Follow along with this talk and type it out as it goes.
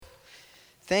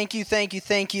Thank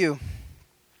you.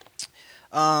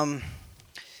 Um,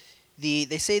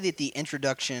 they say that the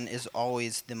introduction is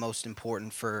always the most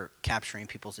important for capturing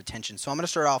people's attention. So I'm going to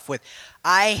start off with,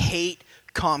 I hate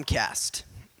Comcast.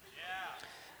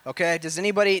 Okay, does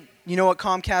anybody, you know what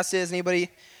Comcast is? Anybody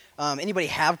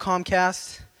have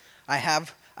Comcast? I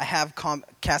have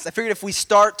Comcast. I figured if we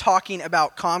start talking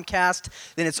about Comcast,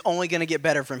 then it's only going to get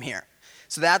better from here.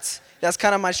 So that's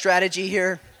kind of my strategy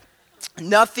here.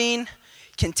 Nothing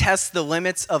can test the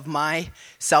limits of my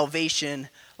salvation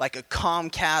like a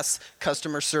Comcast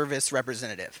customer service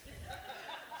representative.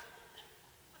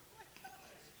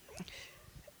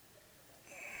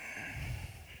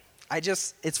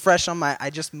 It's fresh on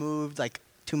I just moved like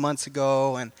 2 months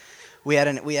ago, and we had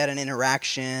an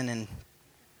interaction, and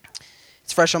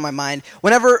it's fresh on my mind.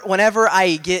 Whenever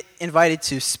I get invited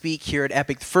to speak here at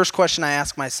Epic, the first question I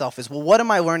ask myself is, well, what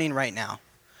am I learning right now?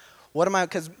 What am I?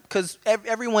 Because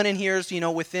everyone in here is,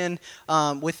 within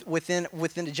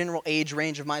the general age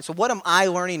range of mine. So what am I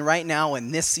learning right now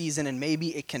in this season, and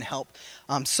maybe it can help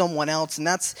someone else? And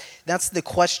that's the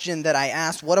question that I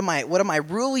asked. What am I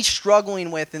really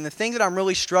struggling with? And the thing that I'm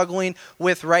really struggling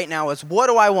with right now is, what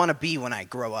do I want to be when I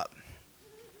grow up?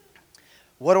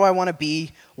 What do I want to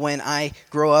be when I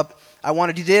grow up? I want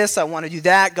to do this. I want to do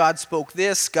that. God spoke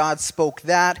this. God spoke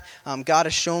that. God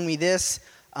has shown me this.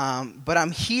 But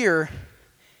I'm here,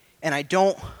 and I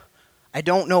don't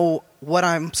know what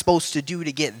I'm supposed to do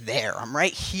to get there. I'm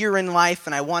right here in life,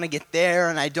 and I want to get there,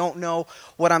 and I don't know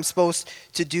what I'm supposed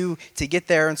to do to get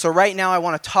there. And so right now I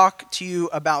want to talk to you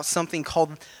about something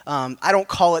called, I don't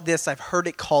call it this, I've heard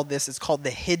it called this, it's called the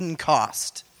hidden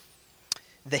cost.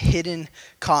 The hidden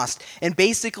cost. And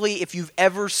basically, if you've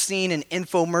ever seen an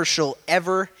infomercial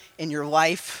ever in your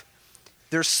life,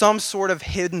 there's some sort of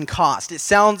hidden cost. It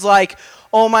sounds like,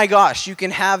 oh my gosh, you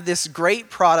can have this great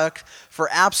product for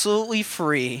absolutely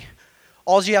free.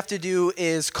 All you have to do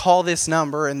is call this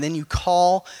number, and then you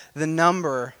call the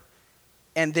number,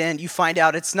 and then you find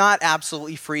out it's not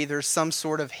absolutely free. There's some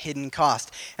sort of hidden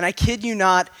cost. And I kid you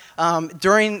not,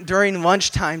 during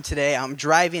lunchtime today, I'm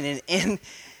driving, and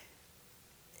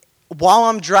while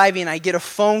I'm driving, I get a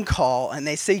phone call, and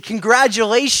they say,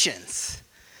 congratulations,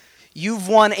 you've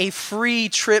won a free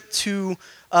trip to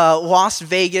Las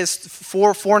Vegas,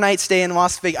 four-night stay in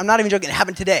Las Vegas. I'm not even joking. It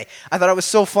happened today. I thought it was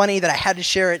so funny that I had to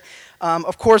share it.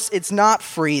 Of course, it's not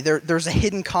free. There's a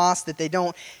hidden cost that they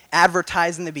don't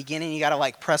advertise in the beginning. You got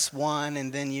to press 1,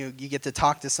 and then you get to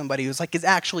talk to somebody who's like, it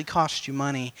actually costs you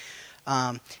money.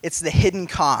 It's the hidden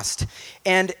cost.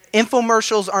 And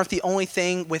infomercials aren't the only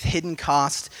thing with hidden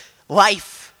cost.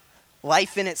 Life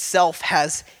in itself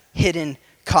has hidden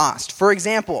cost. For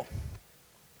example,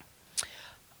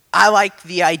 I like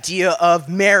the idea of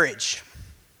marriage.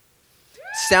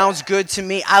 Sounds good to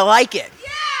me. I like it.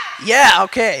 Yeah,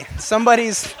 okay.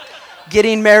 Somebody's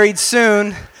getting married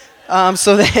soon,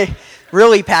 so they're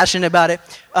really passionate about it.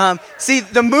 See,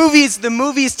 the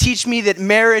movies teach me that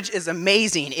marriage is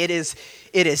amazing. It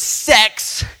is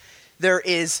sex. There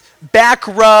is back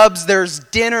rubs. There's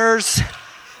dinners.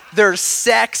 There's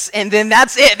sex, and then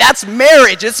that's it. That's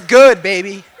marriage. It's good,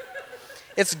 baby.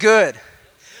 It's good.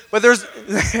 But there's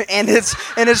and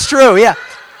it's true, yeah.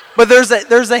 But there's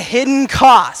a hidden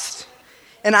cost.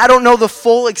 And I don't know the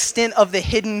full extent of the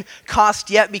hidden cost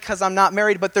yet because I'm not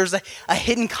married, but there's a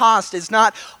hidden cost. It's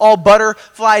not all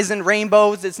butterflies and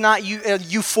rainbows. It's not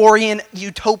euphorian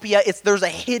utopia. There's a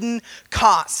hidden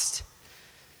cost.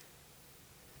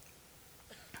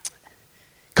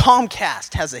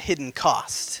 Comcast has a hidden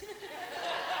cost.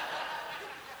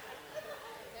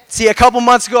 See, a couple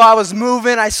months ago, I was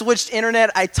moving. I switched internet.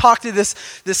 I talked to this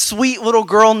sweet little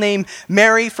girl named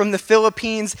Mary from the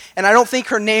Philippines, and I don't think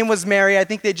her name was Mary. I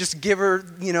think they just give her,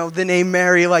 the name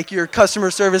Mary, like your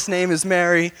customer service name is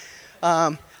Mary.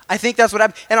 I think that's what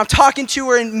happened. And I'm talking to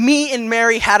her, and me and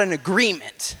Mary had an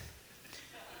agreement.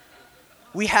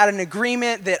 We had an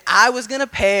agreement that I was going to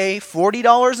pay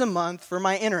 $40 a month for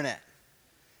my internet.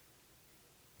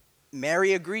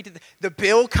 Mary agreed to the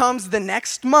bill comes the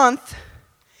next month,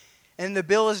 and the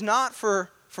bill is not for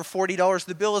 $40,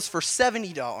 the bill is for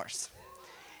 $70.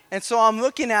 And so I'm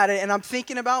looking at it, and I'm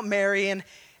thinking about Mary, and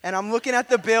I'm looking at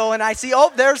the bill, and I see,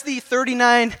 there's the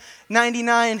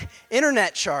 $39.99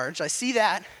 internet charge. I see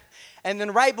that. And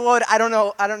then right below it, I don't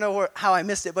know how I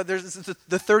missed it, but there's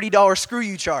the $30 screw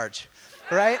you charge,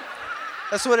 right?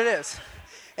 That's what it is.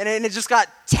 And it just got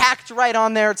tacked right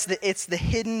on there. It's the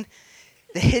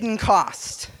hidden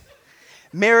cost.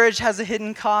 Marriage has a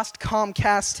hidden cost.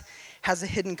 Comcast has a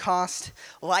hidden cost.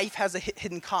 Life has a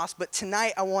hidden cost. But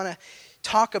tonight I want to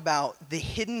talk about the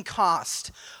hidden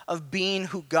cost of being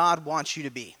who God wants you to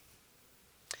be.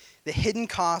 The hidden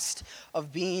cost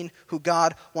of being who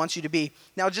God wants you to be.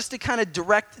 Now, just to kind of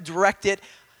direct it,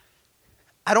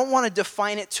 I don't want to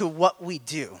define it to what we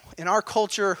do. In our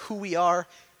culture, who we are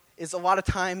is a lot of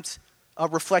times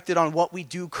reflected on what we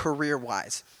do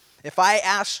career-wise. If I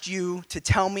asked you to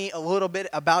tell me a little bit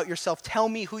about yourself, tell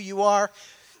me who you are,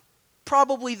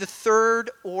 probably the third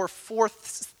or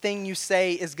fourth thing you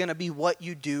say is going to be what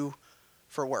you do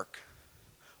for work.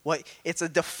 It's a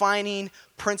defining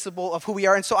principle of who we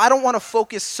are. And so I don't want to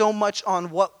focus so much on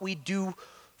what we do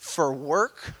for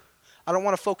work. I don't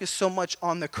want to focus so much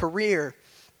on the career.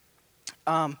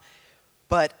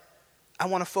 But I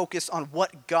want to focus on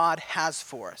what God has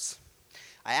for us.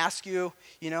 I ask you,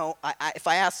 if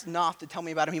I ask Noth to tell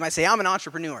me about him, he might say, I'm an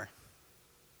entrepreneur.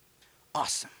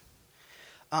 Awesome.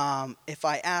 If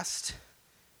I asked,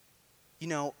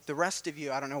 the rest of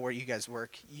you, I don't know where you guys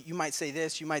work. You might say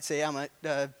this. You might say, I'm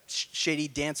a shady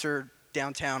dancer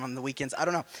downtown on the weekends. I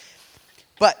don't know.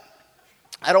 But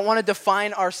I don't want to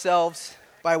define ourselves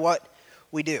by what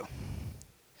we do.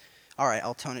 All right,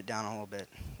 I'll tone it down a little bit.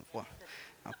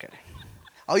 Okay.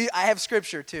 I have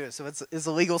scripture too, so it's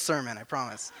a legal sermon, I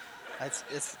promise.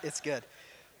 It's good.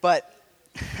 But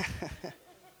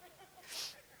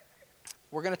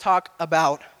we're going to talk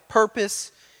about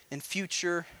purpose and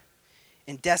future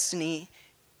and destiny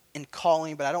and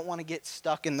calling, but I don't want to get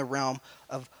stuck in the realm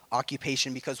of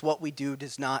occupation because what we do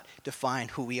does not define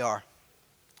who we are.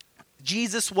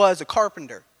 Jesus was a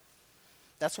carpenter.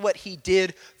 That's what he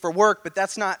did for work, but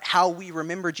that's not how we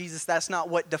remember Jesus. That's not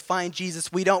what defined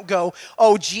Jesus. We don't go,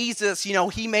 oh, Jesus,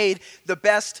 he made the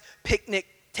best picnic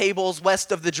tables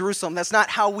west of the Jerusalem. That's not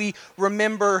how we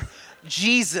remember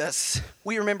Jesus.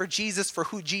 We remember Jesus for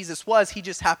who Jesus was. He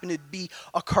just happened to be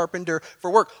a carpenter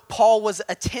for work. Paul was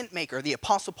a tent maker. The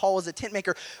Apostle Paul was a tent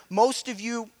maker.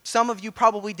 Some of you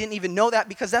probably didn't even know that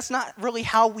because that's not really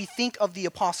how we think of the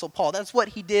Apostle Paul. That's what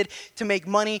he did to make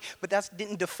money, but that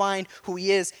didn't define who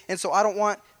he is. And so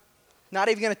not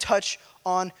even going to touch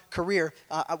on career,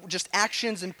 just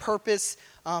actions and purpose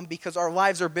because our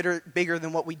lives are bigger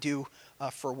than what we do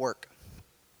for work.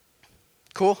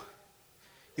 Cool?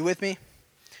 You with me?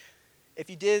 If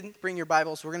you did bring your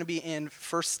Bibles, we're going to be in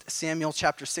 1 Samuel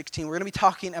chapter 16. We're going to be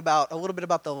talking a little bit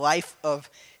about the life of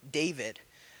David.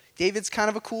 David's kind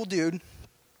of a cool dude.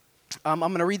 I'm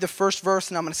going to read the first verse,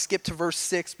 and I'm going to skip to verse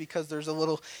 6 because there's a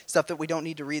little stuff that we don't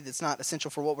need to read that's not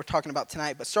essential for what we're talking about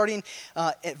tonight. But starting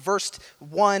at verse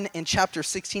 1 in chapter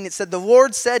 16, it said, "The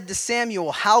Lord said to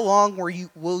Samuel, how long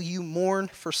will you mourn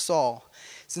for Saul,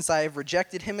 since I have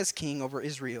rejected him as king over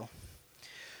Israel?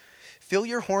 Fill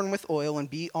your horn with oil and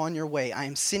be on your way. I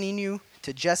am sending you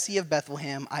to Jesse of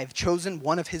Bethlehem. I have chosen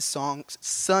one of his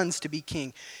sons to be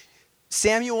king."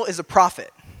 Samuel is a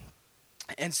prophet.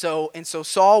 And so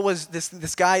Saul was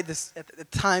this guy, at the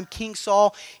time, King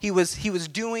Saul. He was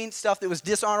doing stuff that was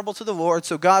dishonorable to the Lord.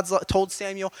 So God told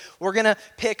Samuel, we're going to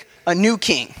pick a new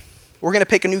king. We're going to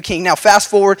pick a new king. Now, fast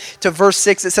forward to verse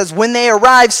 6. It says, "When they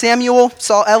arrived, Samuel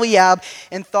saw Eliab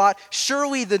and thought,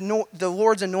 surely the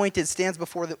Lord's anointed stands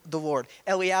before the Lord."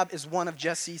 Eliab is one of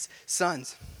Jesse's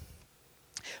sons.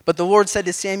 "But the Lord said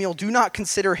to Samuel, do not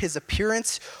consider his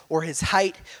appearance or his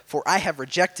height, for I have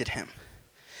rejected him.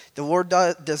 The Lord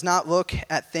does not look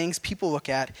at things people look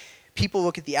at. People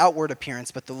look at the outward appearance,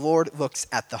 but the Lord looks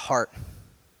at the heart."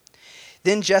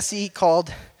 Then Jesse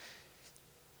called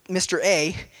Mr.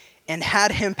 A and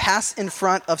had him pass in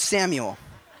front of Samuel.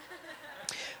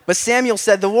 But Samuel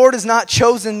said, "The Lord has not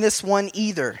chosen this one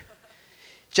either."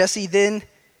 Jesse then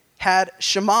had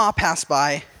Shammah pass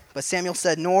by, but Samuel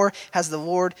said, "Nor has the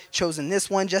Lord chosen this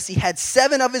one." Jesse had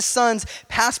 7 of his sons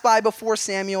pass by before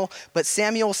Samuel, but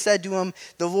Samuel said to him,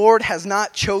 "The Lord has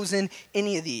not chosen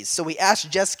any of these." So he asked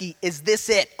Jesse, "Is this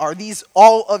it? Are these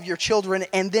all of your children?"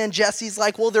 And then Jesse's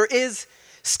like, "Well, there is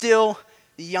still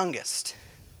the youngest,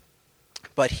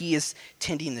 but he is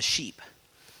tending the sheep."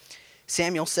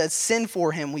 Samuel said, "Send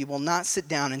for him. We will not sit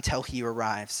down until he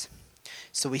arrives."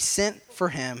 So he sent for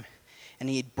him, and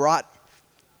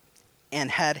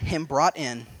had him brought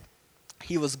in.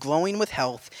 He was glowing with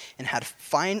health and had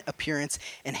fine appearance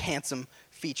and handsome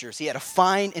features. He had a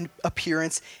fine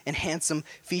appearance and handsome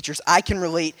features. I can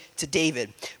relate to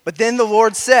David. But then the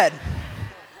Lord said,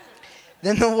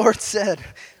 never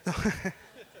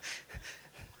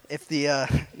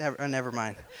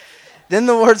mind. Then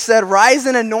the Lord said, "Rise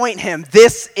and anoint him.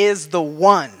 This is the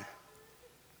one."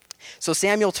 So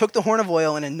Samuel took the horn of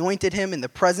oil and anointed him in the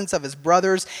presence of his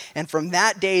brothers. And from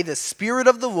that day, the Spirit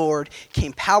of the Lord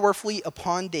came powerfully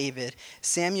upon David.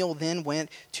 Samuel then went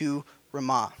to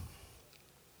Ramah.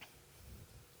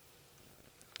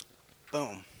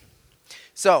 Boom.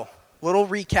 So little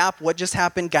recap, what just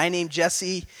happened. Guy named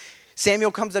Jesse.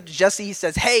 Samuel comes up to Jesse. He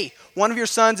says, hey, one of your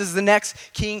sons is the next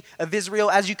king of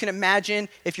Israel. As you can imagine,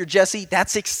 if you're Jesse,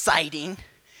 that's exciting.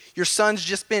 Your son's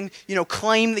just been,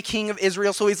 claimed the king of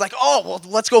Israel. So he's like, oh, well,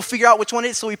 let's go figure out which one it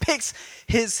is. So he picks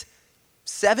his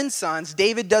 7 sons.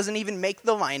 David doesn't even make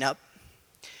the lineup.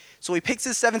 So he picks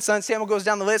his 7 sons. Samuel goes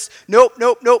down the list. Nope.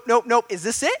 Is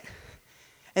this it?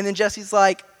 And then Jesse's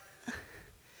like,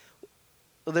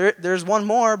 well, there's one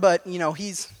more, but,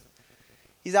 he's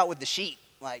out with the sheep.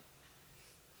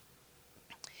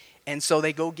 And so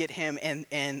they go get him,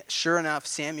 and sure enough,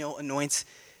 Samuel anoints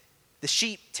the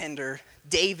sheep tender,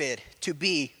 David, to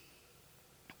be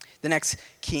the next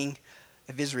king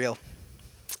of Israel.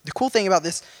 The cool thing about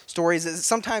this story is that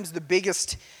sometimes the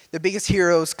biggest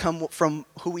heroes come from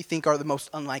who we think are the most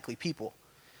unlikely people.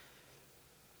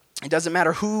 It doesn't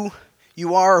matter who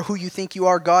you are or who you think you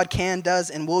are, God can, does,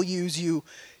 and will use you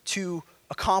to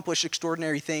accomplish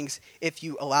extraordinary things if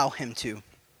you allow him to.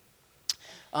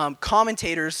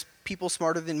 Commentators, people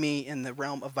smarter than me in the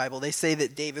realm of Bible, they say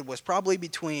that David was probably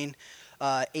between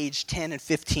age 10 and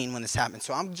 15 when this happened.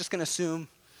 So I'm just going to assume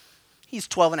he's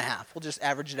 12 and a half. We'll just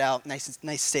average it out, nice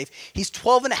safe. He's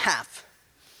 12 and a half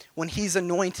when he's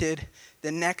anointed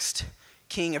the next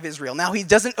king of Israel. Now, he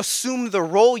doesn't assume the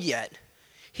role yet.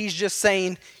 He's just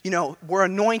saying, we're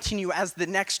anointing you as the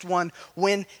next one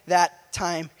when that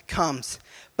time comes.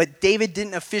 But David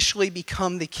didn't officially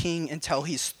become the king until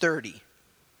he's 30.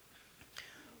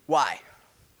 Why?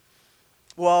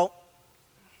 Well,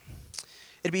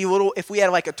 it'd be if we had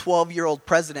like a 12-year-old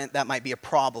president, that might be a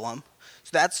problem.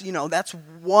 So that's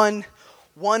one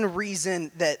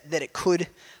reason that it could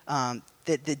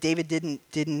that David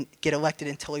didn't get elected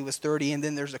until he was 30. And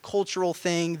then there's a cultural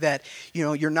thing that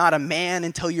you're not a man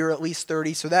until you're at least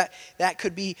 30. So that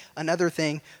could be another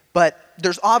thing. But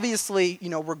there's obviously,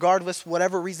 regardless,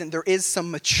 whatever reason, there is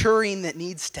some maturing that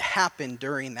needs to happen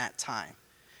during that time.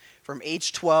 From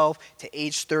age 12 to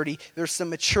age 30, there's some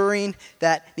maturing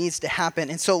that needs to happen.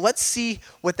 And so let's see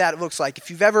what that looks like. If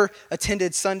you've ever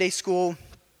attended Sunday school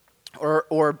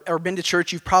or been to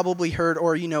church, you've probably heard,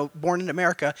 or born in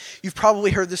America, you've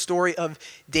probably heard the story of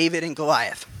David and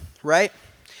Goliath, right?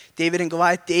 David and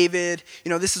Goliath. David,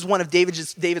 this is one of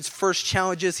David's first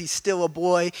challenges. He's still a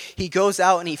boy. He goes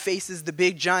out and he faces the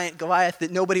big giant Goliath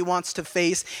that nobody wants to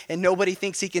face and nobody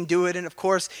thinks he can do it. And of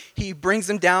course, he brings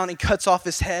him down and cuts off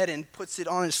his head and puts it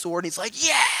on his sword. And he's like,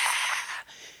 yeah!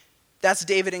 That's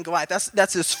David and Goliath.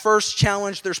 That's his first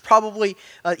challenge. There's probably,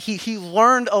 he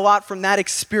learned a lot from that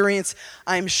experience,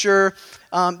 I'm sure.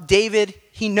 David,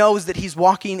 he knows that he's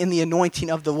walking in the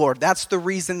anointing of the Lord. That's the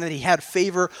reason that he had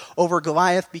favor over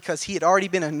Goliath, because he had already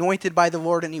been anointed by the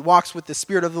Lord and he walks with the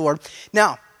Spirit of the Lord.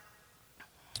 Now,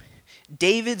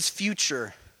 David's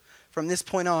future from this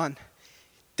point on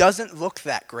doesn't look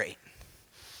that great.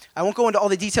 I won't go into all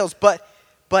the details, but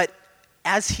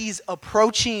as he's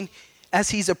approaching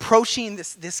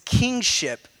this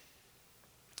kingship,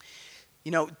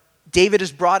 David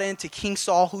is brought into King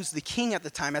Saul, who's the king at the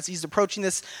time. As he's approaching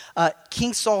this,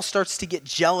 King Saul starts to get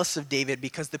jealous of David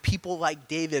because the people like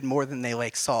David more than they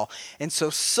like Saul. And so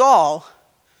Saul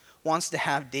wants to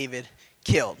have David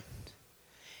killed.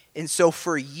 And so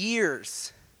for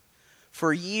years,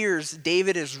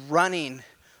 David is running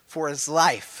for his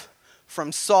life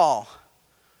from Saul,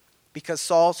 because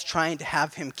Saul's trying to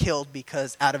have him killed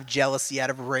because out of jealousy, out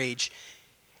of rage.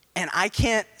 And I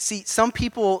can't see, some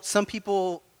people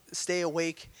stay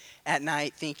awake at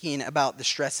night thinking about the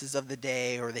stresses of the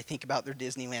day, or they think about their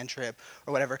Disneyland trip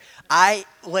or whatever. I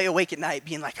lay awake at night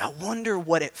being like, I wonder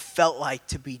what it felt like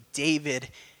to be David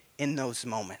in those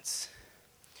moments.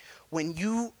 When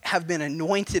you have been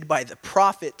anointed by the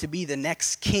prophet to be the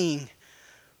next king,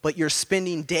 but you're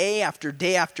spending day after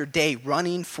day after day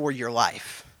running for your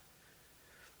life.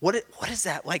 What is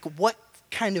that like? What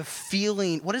kind of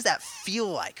feeling, what does that feel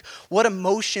like? What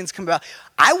emotions come about?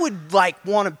 I would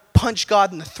want to punch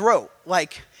God in the throat.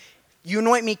 You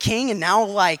anoint me king and now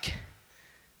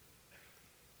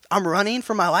I'm running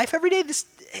for my life every day.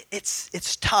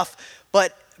 It's tough,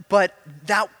 but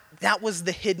that was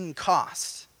the hidden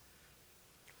cost.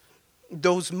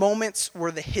 Those moments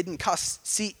were the hidden costs.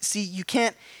 See, you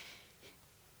can't.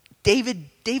 David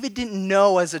didn't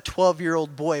know as a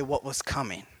 12-year-old boy what was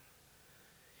coming.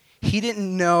 He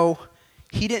didn't know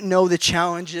the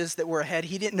challenges that were ahead.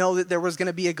 He didn't know that there was going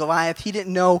to be a Goliath. He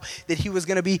didn't know that he was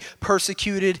going to be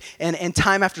persecuted and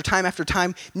time after time after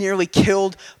time nearly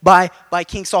killed by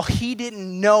King Saul. He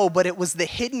didn't know, but it was the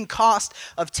hidden cost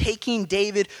of taking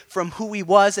David from who he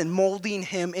was and molding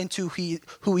him into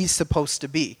who he's supposed to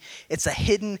be. It's a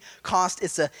hidden cost.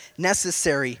 It's a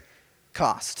necessary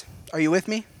cost. Are you with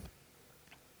me?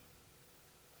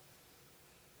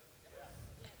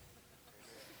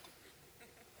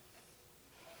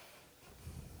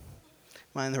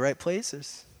 Am I in the right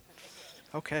places?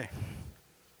 Okay.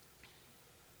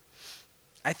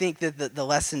 I think that the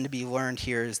lesson to be learned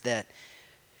here is that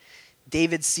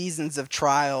David's seasons of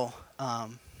trial,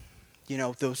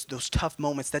 those tough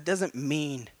moments, that doesn't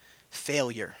mean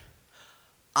failure.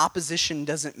 Opposition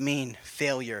doesn't mean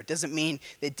failure. It doesn't mean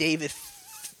that David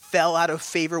fell out of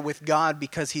favor with God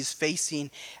because he's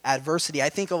facing adversity. I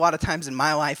think a lot of times in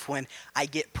my life when I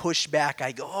get pushed back,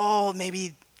 I go, oh,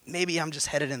 maybe I'm just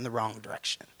headed in the wrong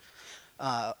direction.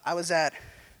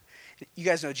 You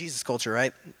guys know Jesus Culture,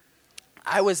 right?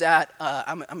 I'm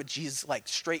a Jesus, like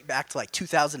straight back to like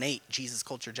 2008 Jesus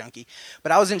Culture junkie.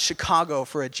 But I was in Chicago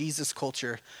for a Jesus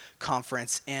Culture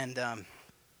conference, and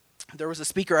there was a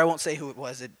speaker. I won't say who it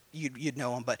was. You'd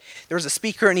know him, but there was a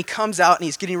speaker, and he comes out, and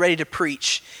he's getting ready to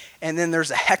preach, and then there's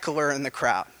a heckler in the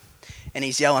crowd, and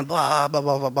he's yelling, blah, blah,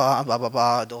 blah, blah, blah, blah, blah,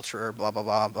 blah, adulterer, blah, blah,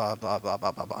 blah, blah, blah, blah,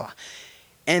 blah, blah, blah.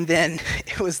 And then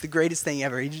it was the greatest thing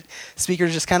ever. The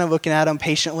speaker's just kind of looking at him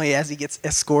patiently as he gets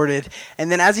escorted.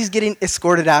 And then as he's getting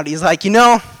escorted out, he's like, if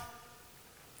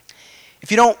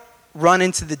you don't run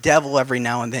into the devil every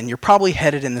now and then, you're probably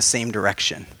headed in the same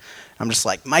direction. I'm just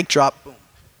like, mic drop, boom.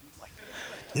 Like,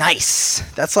 nice.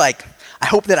 That's like, I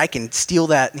hope that I can steal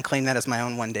that and claim that as my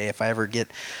own one day if I ever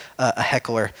get a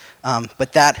heckler.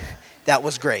 But that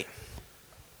was great.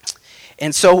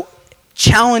 And so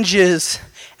challenges,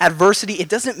 adversity, it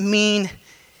doesn't mean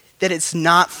that it's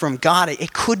not from God.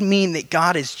 It could mean that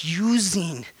God is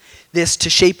using this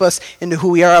to shape us into who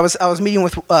we are. I was meeting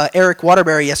with Eric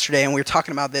Waterbury yesterday, and we were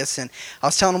talking about this, and I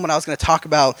was telling him what I was going to talk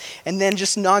about, and then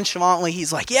just nonchalantly,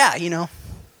 he's like, yeah,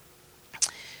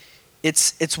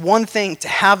 it's one thing to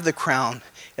have the crown.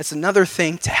 It's another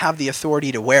thing to have the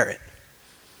authority to wear it.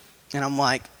 And I'm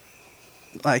like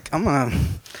I'm going to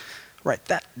write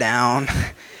that down.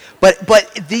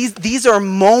 But these are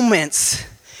moments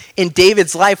in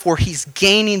David's life where he's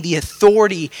gaining the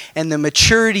authority and the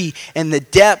maturity and the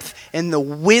depth and the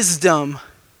wisdom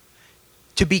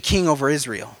to be king over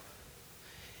Israel.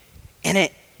 And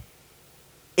it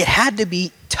had to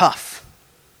be tough.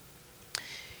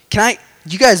 Do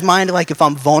you guys mind if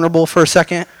I'm vulnerable for a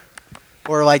second?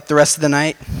 Or the rest of the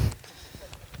night?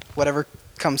 Whatever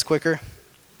comes quicker.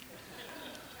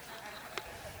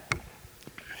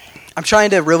 I'm trying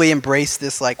to really embrace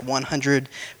this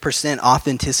 100%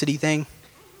 authenticity thing.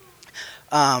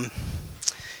 Because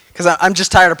I'm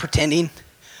just tired of pretending.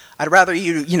 I'd rather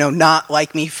you not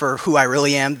like me for who I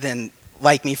really am than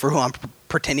like me for who I'm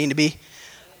pretending to be.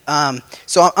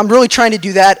 So I'm really trying to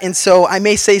do that, and so I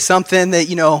may say something that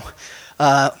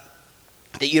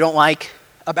that you don't like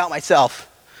about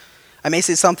myself. I may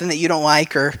say something that you don't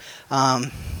like, or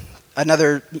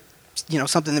another,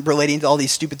 something that relating to all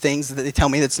these stupid things that they tell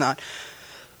me that's not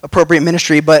appropriate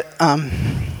ministry. But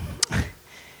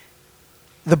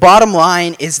the bottom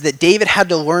line is that David had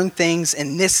to learn things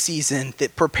in this season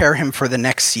that prepare him for the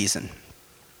next season.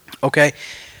 Okay?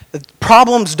 The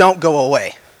problems don't go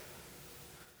away.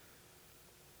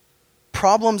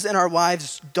 Problems in our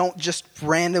lives don't just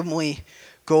randomly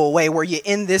go away. Where you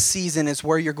end this season is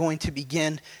where you're going to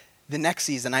begin the next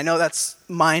season. I know that's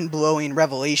mind-blowing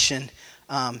revelation.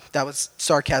 That was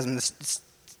sarcasm. This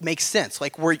makes sense.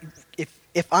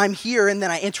 If I'm here and then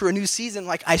I enter a new season,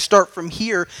 I start from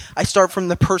here. I start from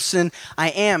the person I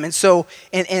am. And so,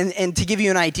 and to give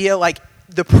you an idea,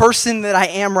 the person that I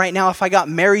am right now, if I got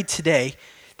married today,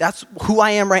 that's who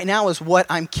I am right now, is what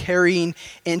I'm carrying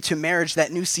into marriage,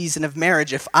 that new season of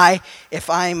marriage. If I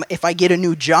get a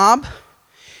new job,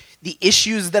 the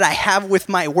issues that I have with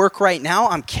my work right now,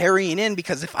 I'm carrying in,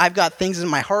 because if I've got things in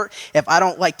my heart, if I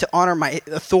don't like to honor my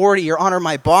authority or honor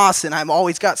my boss, and I've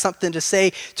always got something to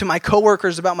say to my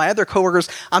coworkers about my other coworkers,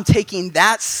 I'm taking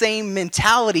that same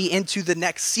mentality into the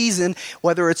next season,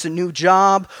 whether it's a new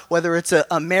job, whether it's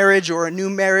a marriage or a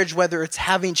new marriage, whether it's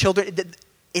having children.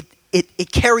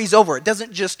 It carries over. It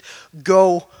doesn't just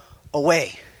go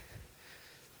away.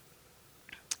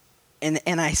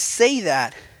 And I say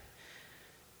that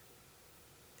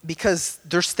because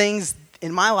there's things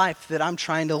in my life that I'm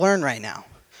trying to learn right now,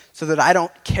 so that I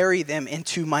don't carry them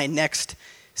into my next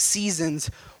seasons,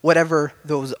 whatever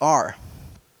those are.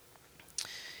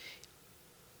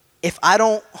 If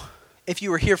you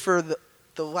were here for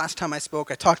the last time I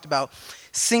spoke, I talked about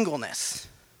singleness.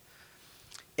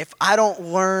 If I don't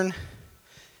learn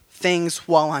things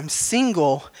while I'm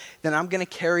single, then I'm going to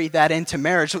carry that into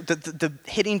marriage. The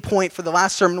hitting point for the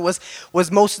last sermon was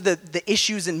most of the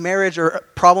issues in marriage or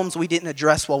problems we didn't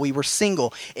address while we were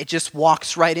single. It just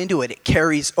walks right into it. It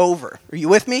carries over. Are you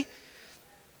with me?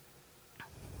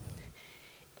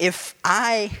 If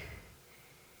I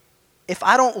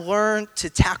don't learn to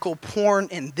tackle porn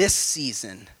in this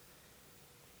season,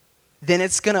 then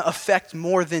it's going to affect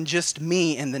more than just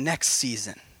me in the next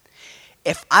season.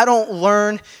 If I don't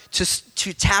learn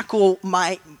to tackle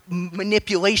my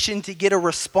manipulation to get a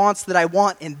response that I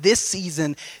want in this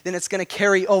season, then it's going to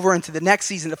carry over into the next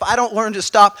season. If I don't learn to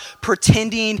stop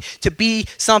pretending to be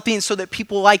something so that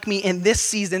people like me in this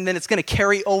season, then it's going to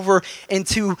carry over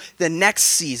into the next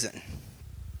season.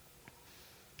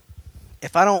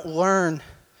 If I don't learn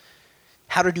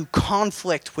how to do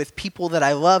conflict with people that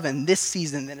I love in this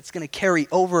season, then it's going to carry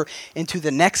over into the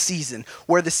next season,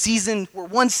 where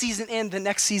one season ends, the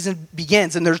next season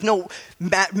begins, and there's no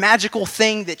magical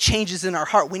thing that changes in our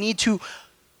heart. We need to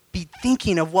be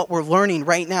thinking of what we're learning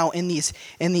right now in these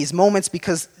moments,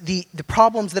 because the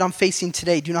problems that I'm facing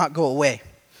today do not go away.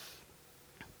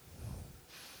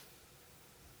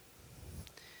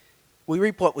 We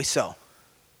reap what we sow.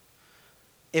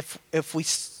 If we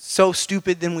sow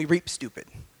stupid, then we reap stupid.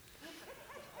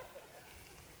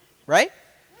 Right?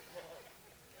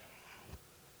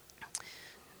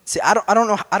 See, I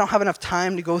don't have enough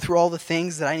time to go through all the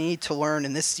things that I need to learn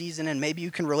in this season, and maybe you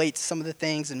can relate to some of the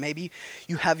things, and maybe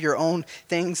you have your own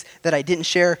things that I didn't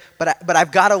share, but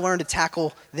I've got to learn to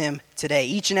tackle them today.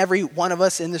 Each and every one of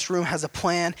us in this room has a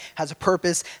plan, has a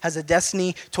purpose, has a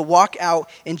destiny to walk out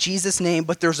in Jesus' name,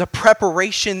 but there's a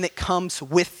preparation that comes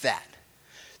with that.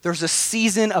 There's a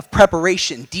season of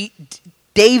preparation.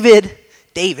 David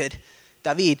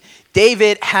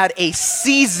had a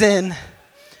season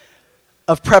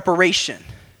of preparation.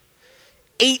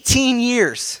 18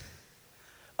 years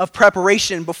of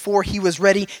preparation before he was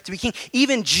ready to be king.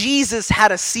 Even Jesus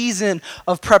had a season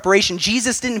of preparation.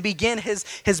 Jesus didn't begin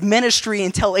his ministry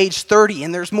until age 30,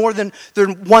 and there's more than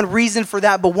one reason for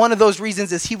that, but one of those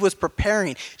reasons is he was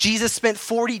preparing. Jesus spent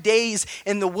 40 days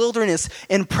in the wilderness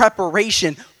in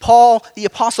preparation. Paul, the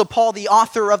Apostle Paul, the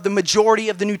author of the majority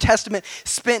of the New Testament,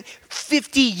 spent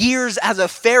 50 years as a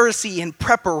Pharisee in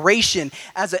preparation,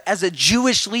 as a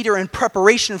Jewish leader in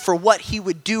preparation for what he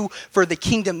would do for the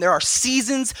kingdom. There are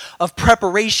seasons of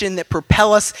preparation that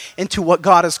propel us into what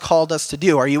God has called us to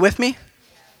do. Are you with me?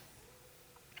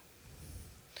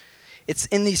 It's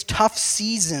in these tough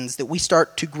seasons that we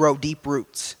start to grow deep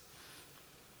roots.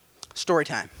 Story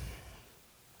time.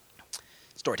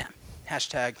 Story time.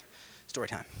 Hashtag story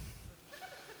time.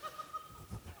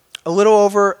 A little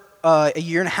over a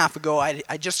year and a half ago,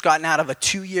 I just gotten out of a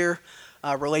 2-year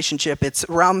relationship. It's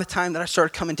around the time that I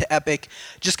started coming to Epic.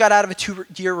 Just got out of a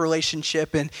 2-year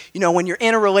relationship, and when you're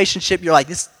in a relationship, you're like,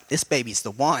 this baby's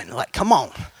the one. Like, come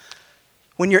on.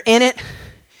 When you're in it,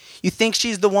 you think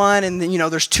she's the one, and then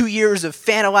there's 2 years of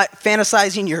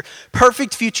fantasizing your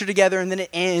perfect future together, and then it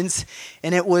ends.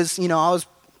 And it was, I was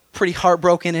pretty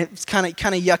heartbroken. It was kind of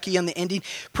yucky on the ending.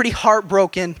 Pretty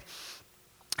heartbroken.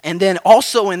 And then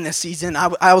also in this season,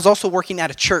 I was also working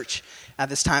at a church at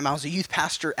this time. I was a youth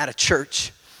pastor at a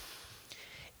church.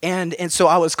 And so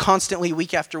I was constantly,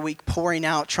 week after week, pouring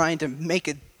out, trying to make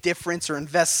a difference or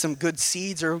invest some good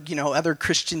seeds or, other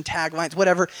Christian taglines,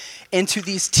 whatever, into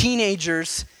these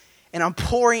teenagers. And I'm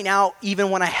pouring out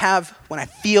even when I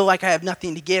feel like I have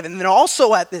nothing to give. And then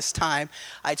also at this time,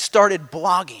 I'd started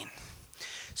blogging.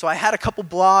 So I had a couple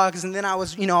blogs, and then I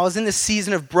was in this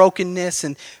season of brokenness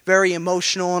and very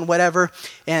emotional and whatever.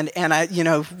 And I,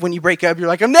 when you break up, you're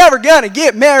like, I'm never gonna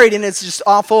get married, and it's just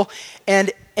awful.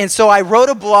 And so I wrote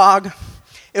a blog.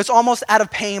 It was almost out of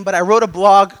pain, but I wrote a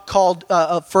blog called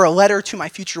For a Letter to My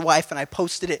Future Wife, and I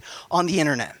posted it on the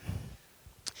internet.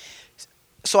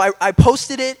 So I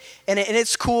posted it, and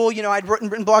it's cool. I'd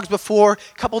written blogs before.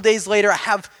 A couple days later, I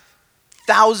have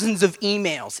thousands of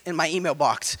emails in my email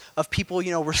box of people,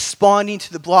 responding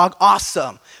to the blog.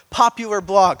 Awesome. Popular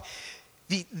blog.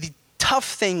 The tough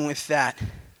thing with that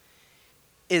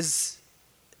is,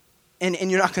 and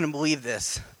you're not going to believe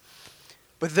this,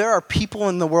 but there are people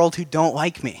in the world who don't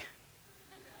like me.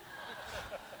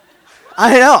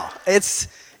 I know. It's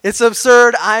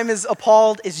absurd. I'm as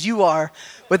appalled as you are.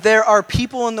 But there are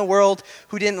people in the world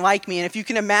who didn't like me. And if you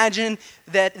can imagine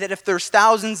that if there's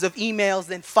thousands of emails,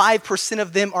 then 5%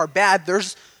 of them are bad,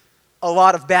 there's a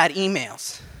lot of bad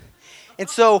emails. And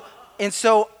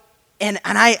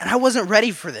I wasn't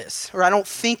ready for this, or I don't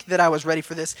think that I was ready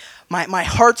for this. My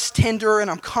heart's tender, and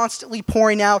I'm constantly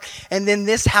pouring out. And then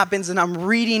this happens, and I'm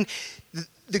reading.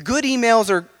 The good emails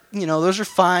are, those are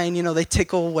fine. They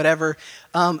tickle, whatever.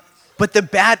 But the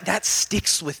bad, that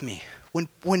sticks with me.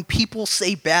 When people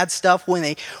say bad stuff, when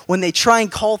they try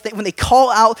and when they call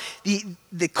out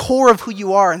the core of who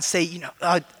you are and say,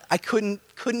 I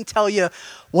couldn't tell you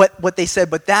what they said,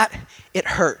 but that, it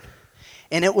hurt.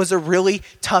 And it was a really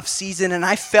tough season, and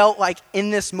I felt like in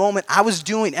this moment I was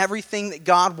doing everything that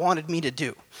God wanted me to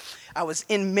do. I was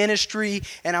in ministry,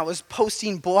 and I was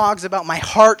posting blogs about my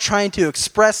heart, trying to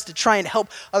express, to try and help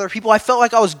other people. I felt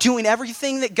like I was doing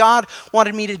everything that God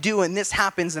wanted me to do, and this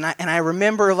happens, and I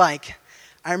remember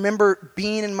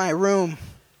being in my room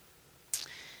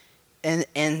and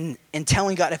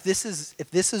telling God, if this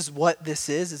is what this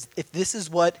is, if this is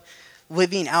what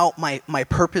living out my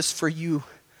purpose for you,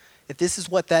 if this is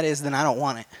what that is, then I don't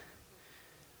want it.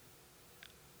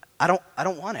 I don't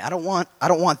want it. I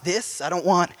don't want this. I don't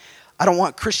want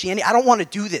Christianity. I don't want to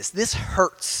do this. This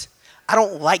hurts. I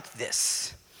don't like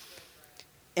this.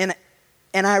 And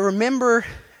I remember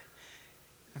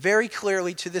very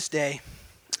clearly to this day,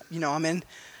 I'm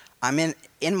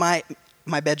in my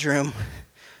bedroom,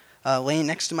 laying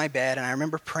next to my bed, and I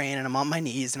remember praying, and I'm on my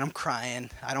knees, and I'm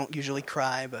crying. I don't usually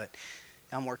cry, but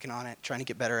I'm working on it, trying to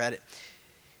get better at it.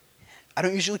 I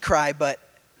don't usually cry, but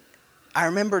I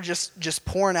remember just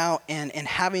pouring out and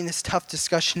having this tough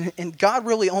discussion, and God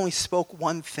really only spoke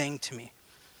one thing to me.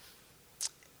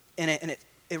 And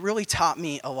it really taught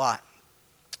me a lot.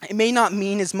 It may not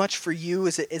mean as much for you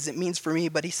as it means for me,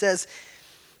 but he said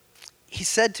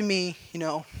to me,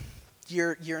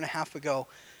 year and a half ago,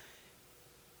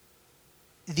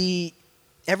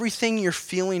 everything you're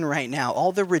feeling right now,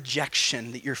 all the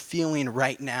rejection that you're feeling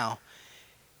right now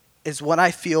is what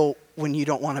I feel when you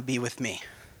don't want to be with me.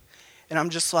 And I'm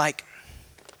just like,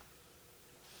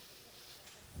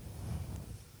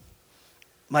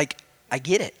 I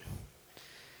get it.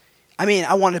 I mean,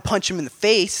 I wanted to punch him in the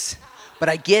face, but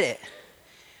I get it.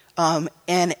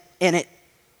 And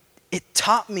it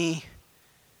taught me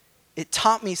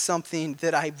something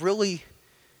that I really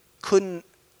couldn't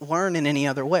learn in any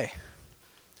other way.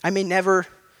 I may never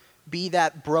be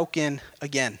that broken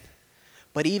again,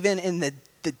 but even in the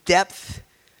depth,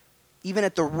 even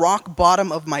at the rock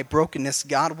bottom of my brokenness,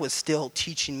 God was still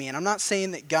teaching me. And I'm not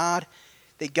saying that God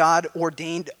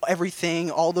ordained everything,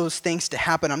 all those things to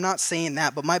happen. I'm not saying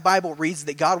that, but my Bible reads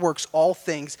that God works all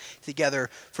things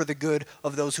together for the good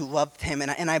of those who love him.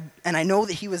 And I know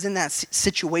that he was in that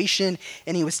situation,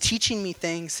 and he was teaching me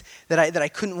things that I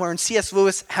couldn't learn. C.S.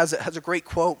 Lewis has a great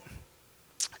quote.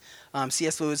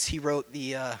 C.S. Lewis, he wrote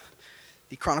the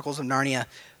Chronicles of Narnia.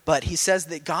 But he says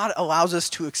that God allows us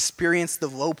to experience the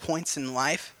low points in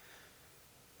life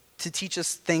to teach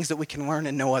us things that we can learn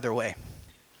in no other way.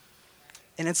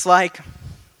 And it's like,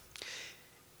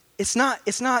 it's not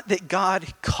that God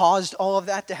caused all of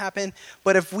that to happen,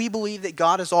 but if we believe that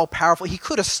God is all powerful, he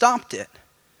could have stopped it.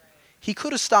 He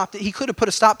could have stopped it. He could have put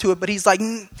a stop to it, but he's like,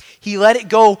 he let it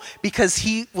go because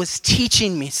he was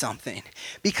teaching me something.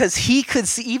 Because he could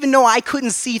see, even though I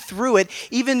couldn't see through it,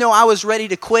 even though I was ready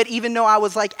to quit, even though I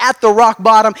was like at the rock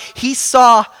bottom, he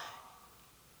saw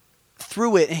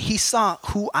through it, and he saw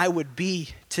who I would be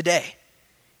today.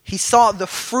 He saw the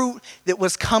fruit that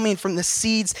was coming from the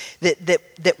seeds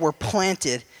that were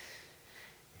planted.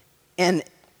 And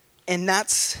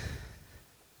that's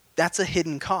a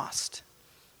hidden cost.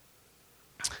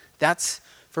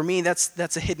 For me,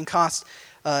 that's a hidden cost.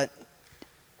 When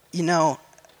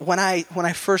I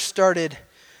first started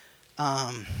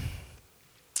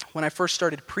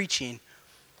preaching,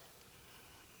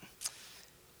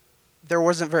 there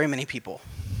wasn't very many people,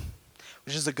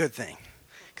 which is a good thing,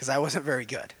 because I wasn't very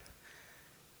good.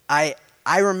 I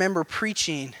remember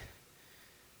preaching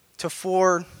to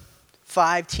 4,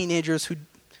 5 teenagers who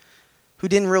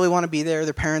didn't really want to be there.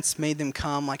 Their parents made them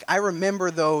come. I remember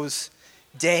those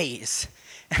days.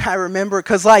 And I remember,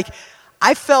 because I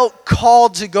felt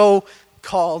called to go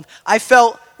called. I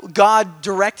felt God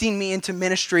directing me into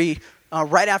ministry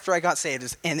right after I got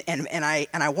saved. And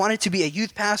I wanted to be a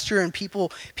youth pastor, and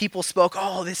people spoke,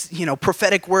 this,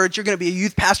 prophetic words, you're going to be a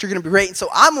youth pastor, you're going to be great. And so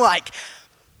I'm like,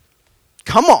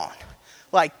 come on.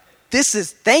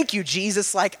 Thank you,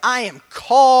 Jesus. I am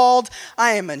called.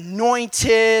 I am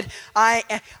anointed.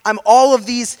 I'm all of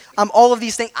these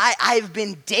things. I've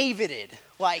been Davided.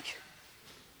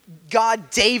 God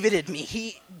Davided me.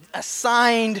 He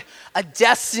assigned a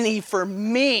destiny for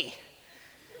me.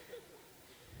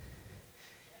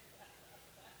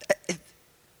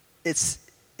 It's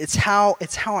how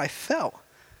I felt.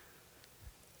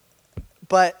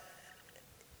 But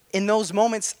in those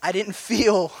moments, I didn't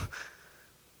feel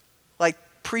like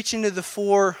preaching to the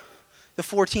four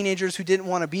teenagers who didn't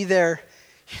want to be there.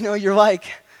 You're like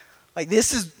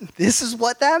this is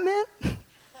what that meant?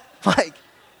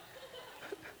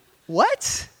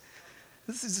 What?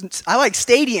 I like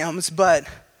stadiums, but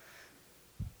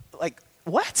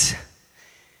what?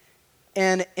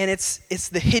 And it's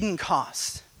the hidden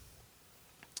cost.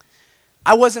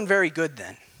 I wasn't very good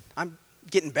then. I'm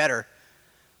getting better.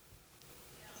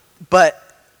 But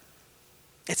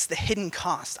it's the hidden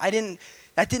cost.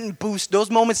 I Those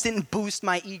moments didn't boost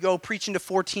my ego preaching to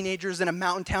 4 teenagers in a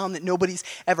mountain town that nobody's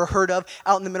ever heard of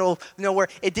out in the middle of nowhere.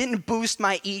 It didn't boost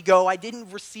my ego. I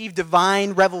didn't receive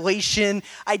divine revelation.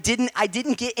 I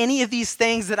didn't get any of these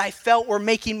things that I felt were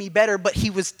making me better, but he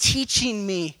was teaching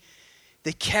me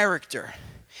the character.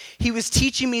 He was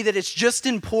teaching me that it's just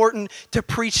important to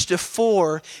preach to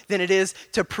 4 than it is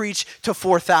to preach to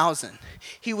 4,000.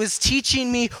 He was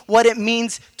teaching me what it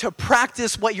means to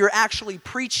practice what you're actually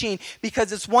preaching,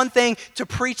 because it's one thing to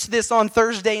preach this on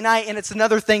Thursday night and it's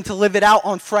another thing to live it out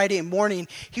on Friday morning.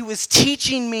 He was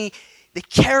teaching me the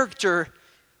character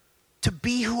to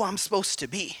be who I'm supposed to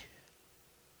be.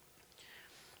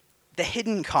 The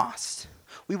hidden cost.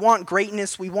 We want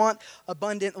greatness. We want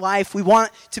abundant life. We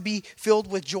want to be filled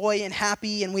with joy and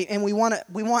happy, and we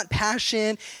want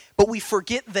passion. But we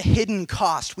forget the hidden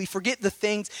cost. We forget the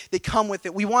things that come with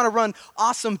it. We want to run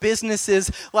awesome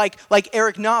businesses like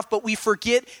Eric Knopf, but we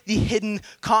forget the hidden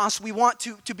cost. We want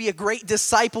to be a great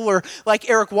discipler like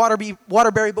Eric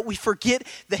Waterbury, but we forget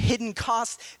the hidden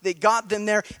cost that got them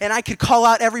there. And I could call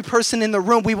out every person in the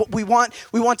room. We want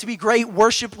to be great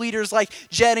worship leaders like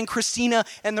Jed and Christina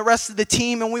and the rest of the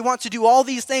team, and we want to do all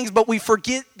these things, but we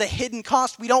forget the hidden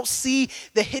cost. We don't see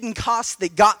the hidden cost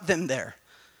that got them there.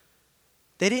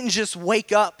 They didn't just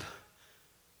wake up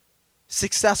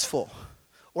successful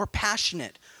or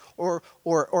passionate or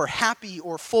happy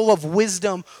or full of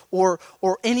wisdom or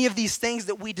any of these things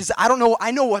that we desire. I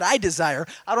know what I desire.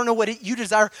 I don't know what you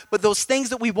desire, but those things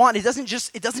that we want, it doesn't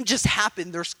just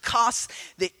happen. There's costs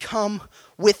that come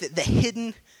with it, the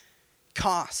hidden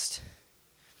cost.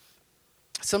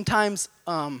 Sometimes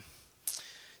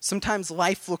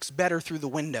life looks better through the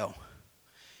window.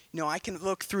 I can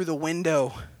look through the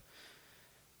window.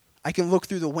 I can look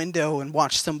through the window and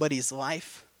watch somebody's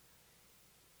life,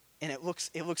 and it looks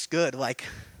good. Like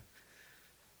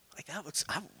that looks.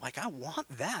 I want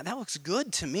that. That looks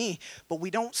good to me. But we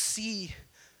don't see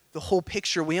the whole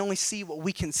picture. We only see what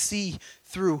we can see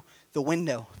through the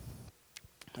window.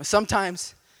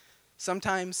 Sometimes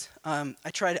I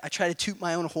try to toot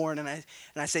my own horn, and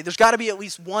I say there's got to be at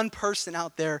least one person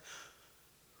out there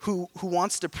who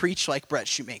wants to preach like Brett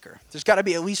Shoemaker. There's got to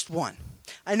be at least one.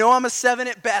 I know I'm a 7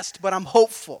 at best, but I'm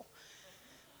hopeful.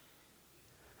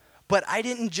 But I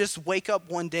didn't just wake up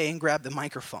one day and grab the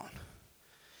microphone.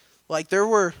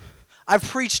 I've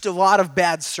preached a lot of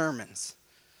bad sermons.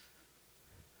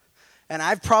 And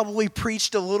I've probably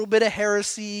preached a little bit of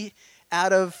heresy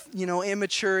out of,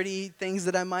 immaturity, things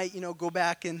that I might, go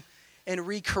back and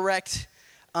recorrect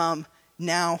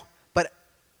now. But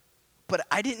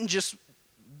I didn't just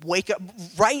wake up.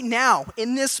 Right now,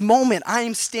 in this moment, I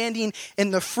am standing in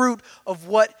the fruit of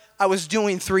what I was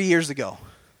doing 3 years ago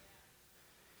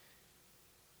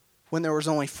when there was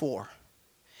only 4.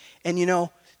 And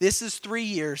this is 3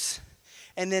 years,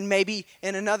 and then maybe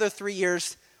in another 3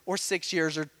 years or 6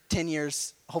 years or 10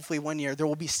 years, hopefully 1 year, there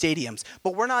will be stadiums.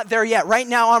 But we're not there yet. Right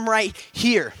now, I'm right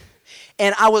here.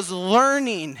 And I was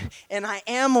learning, and I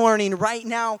am learning right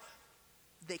now,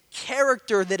 the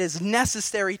character that is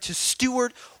necessary to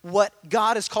steward what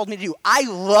God has called me to do. I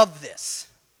love this.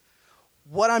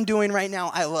 What I'm doing right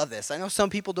now, I love this. I know some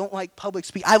people don't like public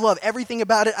speaking. I love everything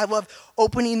about it. I love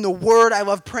opening the Word. I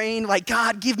love praying, like,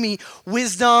 God, give me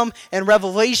wisdom and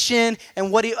revelation.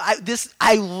 And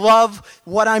I love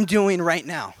what I'm doing right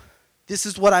now. This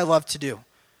is what I love to do.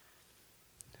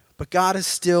 But God is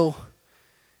still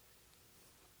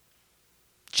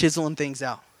chiseling things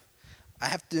out. I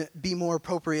have to be more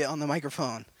appropriate on the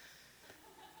microphone.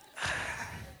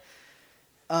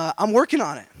 I'm working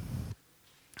on it.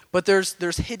 But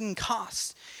there's hidden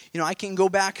costs. I can go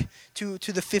back to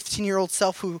the 15-year-old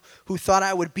self who thought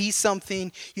I would be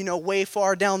something, way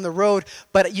far down the road,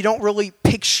 but you don't really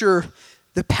picture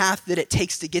the path that it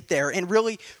takes to get there. And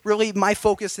really, my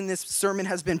focus in this sermon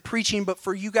has been preaching, but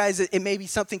for you guys, it may be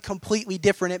something completely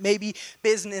different. It may be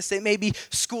business. It may be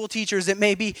school teachers. It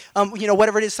may be,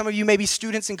 whatever it is. Some of you may be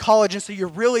students in college, and so you're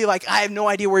really like, I have no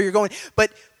idea where you're going.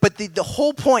 But the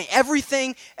whole point,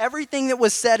 everything that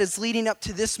was said is leading up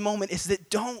to this moment is that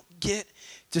don't get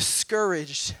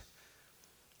discouraged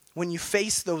when you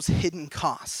face those hidden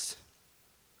costs.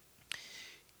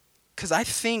 Because I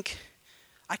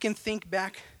can think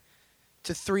back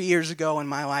to 3 years ago in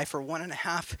my life, or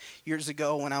 1.5 years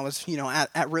ago when I was,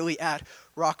 at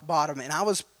rock bottom, and I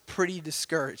was pretty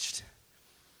discouraged.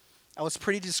 And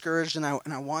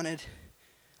I wanted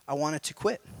to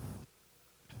quit.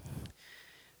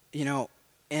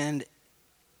 And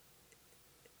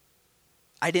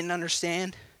I didn't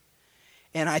understand.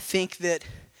 And I think that,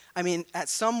 at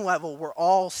some level, we're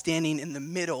all standing in the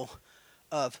middle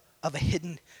of a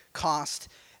hidden cost.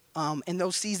 And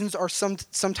those seasons are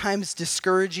sometimes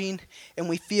discouraging, and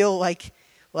we feel like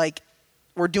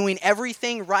we're doing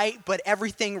everything right, but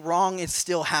everything wrong is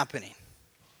still happening.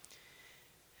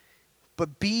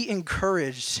 But be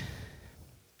encouraged.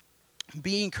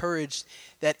 Be encouraged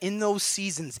that in those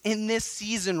seasons, in this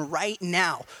season right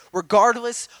now,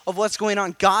 regardless of what's going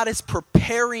on, God is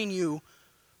preparing you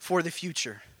for the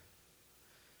future.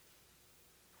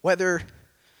 Whether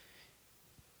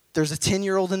there's a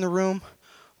 10-year-old in the room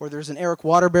or there's an Eric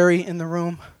Waterbury in the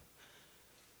room,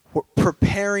 we're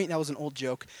preparing, that was an old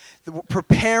joke,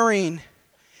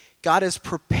 God is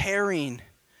preparing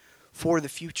for the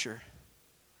future.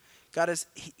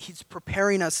 He's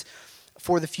preparing us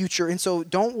for the future. And so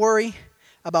don't worry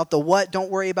about the what, don't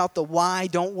worry about the why,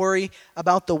 don't worry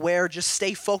about the where, just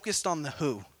stay focused on the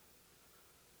who.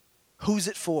 Who's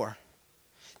it for?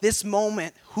 This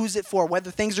moment, who's it for? Whether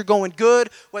things are going good,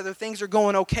 whether things are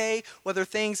going okay, whether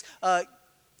things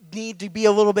need to be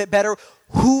a little bit better,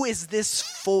 who is this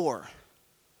for?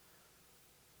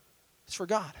 It's for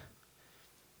God.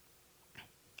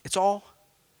 It's all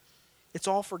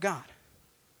for God.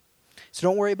 So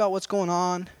don't worry about what's going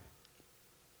on,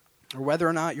 or whether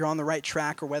or not you're on the right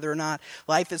track, or whether or not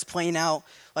life is playing out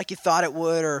like you thought it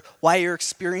would, or why you're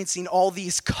experiencing all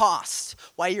these costs,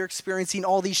 why you're experiencing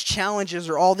all these challenges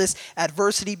or all this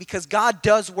adversity, because God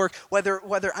does work.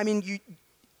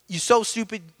 You sow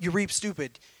stupid, you reap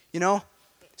stupid, you know?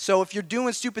 So if you're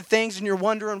doing stupid things and you're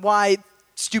wondering why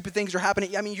stupid things are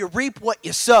happening, you reap what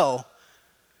you sow.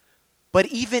 But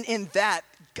even in that,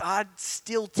 God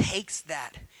still takes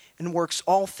that and works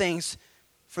all things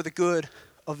for the good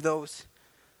of those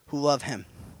who love him.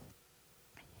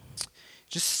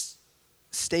 Just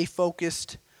stay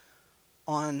focused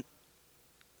on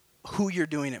who you're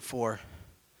doing it for,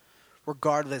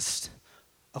 regardless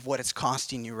of what it's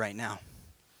costing you right now.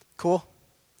 Cool?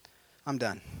 I'm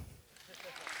done.